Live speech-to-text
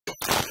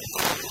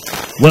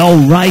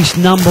Well, race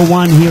number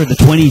one here at the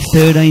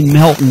 2013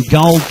 Melton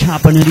Gold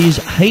Cup, and it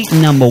is heat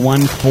number one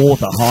for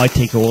the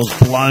High-Tech Oils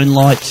Blown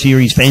Light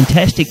Series.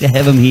 Fantastic to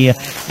have them here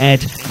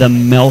at the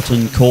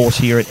Melton course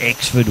here at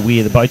Exford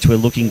Weir. The boats we're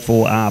looking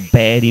for are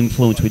Bad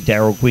Influence with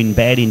Daryl Quinn,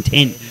 Bad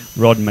Intent,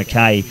 Rod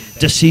McKay,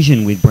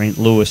 Decision with Brent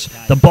Lewis,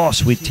 The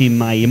Boss with Tim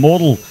May,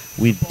 Immortal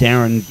with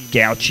Darren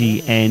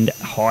Gauchi, and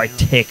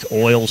High-Tech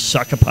Oil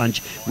Sucker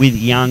Punch with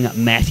young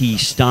Matty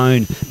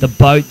Stone. The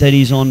boat that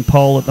is on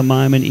pole at the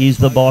moment is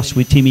The Boss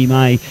with Timmy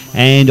May,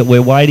 and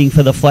we're waiting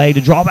for the flag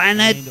to drop, and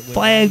that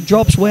flag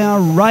drops. We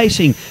are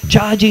racing,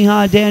 charging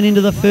hard down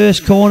into the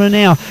first corner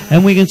now,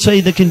 and we can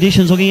see the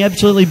conditions looking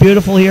absolutely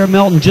beautiful here at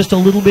Melton. Just a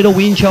little bit of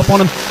wind chop on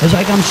them as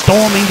they come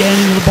storming down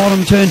into the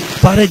bottom turn,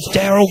 but it's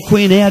Daryl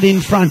Quinn out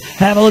in front.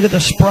 Have a look at the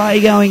spray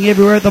going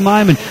everywhere at the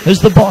moment as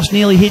The Boss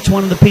nearly hits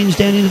one of the pins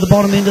down into the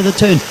bottom end of the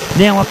turn.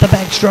 Now up the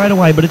back straight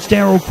away, but it's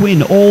Daryl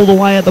Quinn all the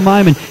way at the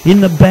moment in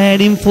the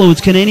Bad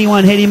Influence. Can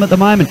anyone head him at the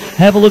moment?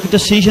 Have a look at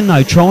Decision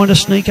though, trying to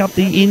sneak up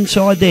the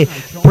inside there.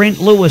 Brent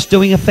Lewis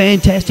doing a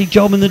fantastic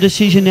job in the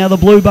Decision. Now the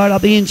blue boat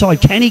up the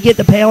inside. Can he get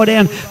the power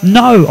down?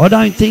 No, I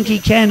don't think he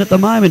can at the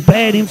moment.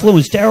 Bad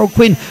Influence. Daryl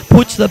Quinn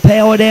puts the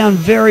power down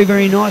very,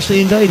 very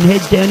nicely indeed and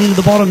heads down into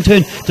the bottom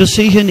turn.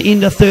 Decision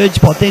into third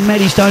spot. Then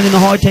Matty Stone in the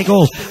High-Tech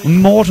Oils.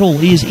 Mortal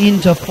is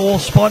into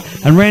fourth spot,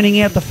 and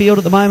rounding out the field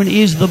at the moment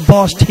is The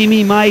Boss,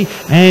 Timmy May,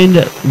 and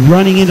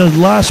running into the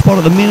last spot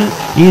at the minute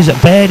is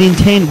Bad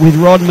Intent with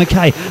Rod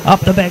McKay. Up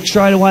the back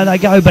straight away they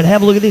go, but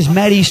have a look at this.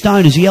 Matty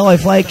Stone as the yellow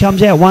flag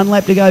comes out. One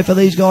lap to go for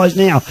these guys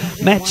now.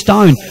 Matt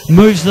Stone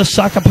moves the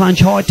Sucker Punch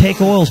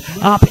High-Tech Oils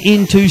up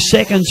into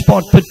second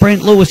spot, but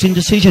Brent Lewis in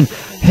Decision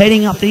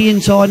heading up the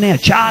inside now,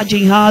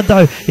 charging hard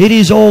though. It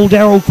is all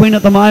Daryl Quinn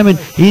at the moment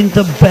in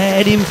the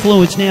Bad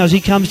Influence now as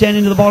he comes down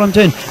into the bottom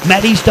turn.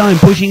 Matty Stone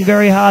pushing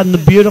very hard in the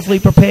beautifully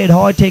prepared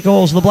High-Tech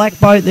Oils. The black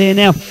boat there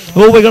now.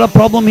 Oh, we've got a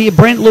problem here.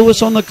 Brent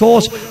Lewis on the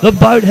course. The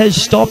boat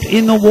has stopped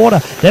in the water.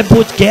 That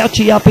puts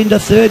Gauchi up into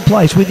third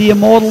place with the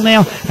Immortal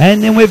now,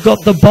 and then we've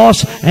got The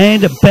Boss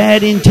and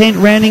Bad Intent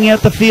rounding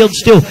out the field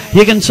still.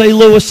 You can see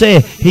Lewis there.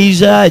 He's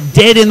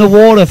dead in the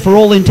water for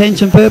all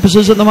intents and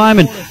purposes at the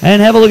moment.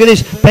 And have a look at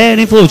this. Bad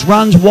Influence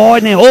runs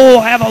wide now. Oh,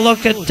 have a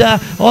look at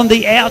on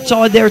the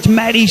outside there. It's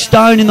Matty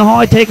Stone in the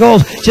High-Tech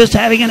Oils just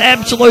having an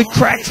absolute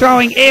crack,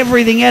 throwing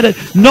everything at it.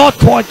 Not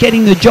quite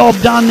getting the job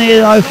done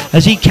there though,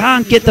 as he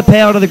can't get the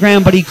power to the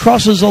ground, but he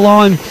crosses the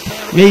line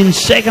in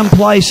second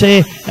place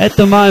there at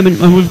the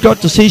moment. And we've got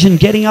Decision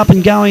getting up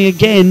and going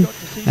again.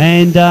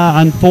 And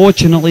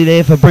unfortunately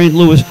there for Brent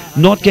Lewis,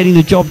 not getting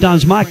the job done.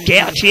 As Mark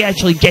Gauchi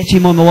actually gets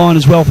him on the line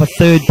as well for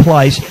third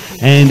place.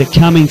 And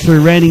coming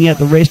through, rounding out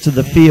the rest of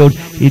the field,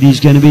 it is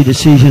going to be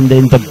Decision,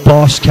 then The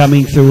Boss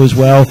coming through as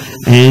well,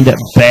 and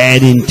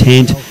Bad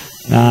Intent.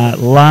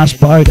 Last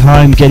boat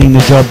home getting the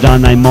job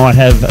done. They might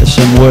have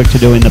some work to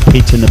do in the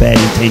pits in the Bad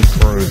Intent.